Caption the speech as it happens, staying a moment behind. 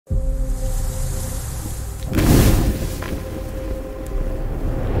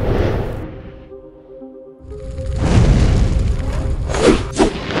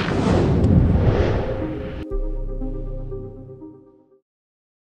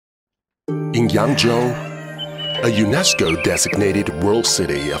In Yangzhou, a UNESCO-designated World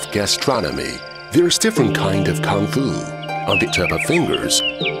City of Gastronomy, there's different kind of Kung Fu, on the tip of fingers,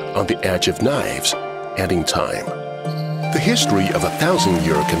 on the edge of knives, and in time. The history of a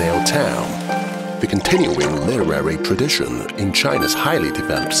thousand-year canal town, the continuing literary tradition in China's highly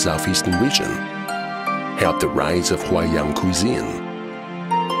developed southeastern region, helped the rise of Huaiyang cuisine.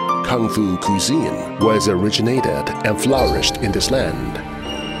 Kung Fu cuisine was originated and flourished in this land.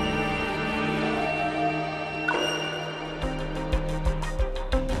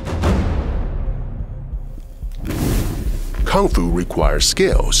 Kung Fu requires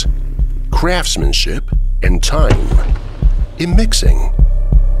skills, craftsmanship, and time in mixing,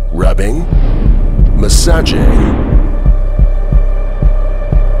 rubbing, massaging,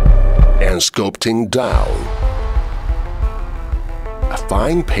 and sculpting down. A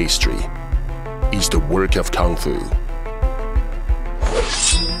fine pastry is the work of Kung Fu.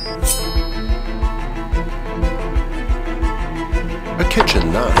 A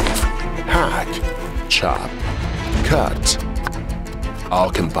kitchen knife, hack, chop, cut, all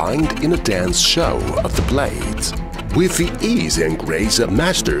combined in a dance show of the blades with the ease and grace of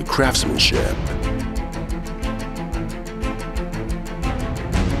master craftsmanship.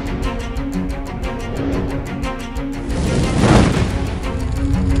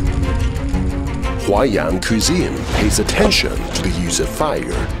 Huaiyang cuisine pays attention to the use of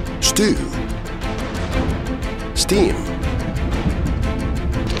fire, stew, steam,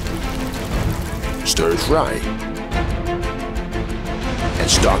 stir-fry, and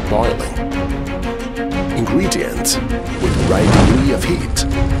stock boiling. Ingredients with the right degree of heat,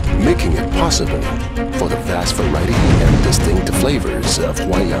 making it possible for the vast variety and distinct flavors of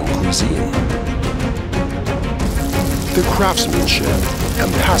Huaiyang cuisine. The craftsmanship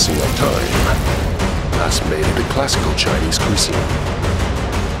and passing of time has made it a classical Chinese cuisine.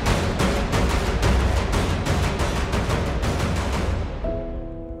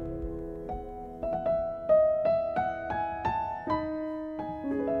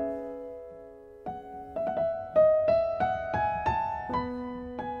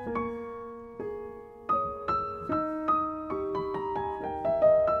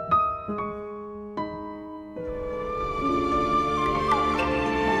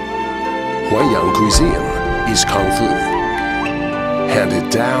 Huaiyang cuisine is Kung Fu, handed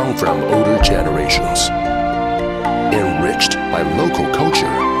down from older generations, enriched by local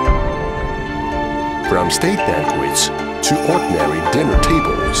culture. From state banquets to ordinary dinner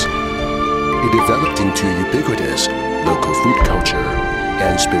tables, it developed into ubiquitous local food culture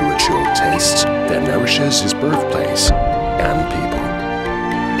and spiritual tastes that nourishes its birthplace.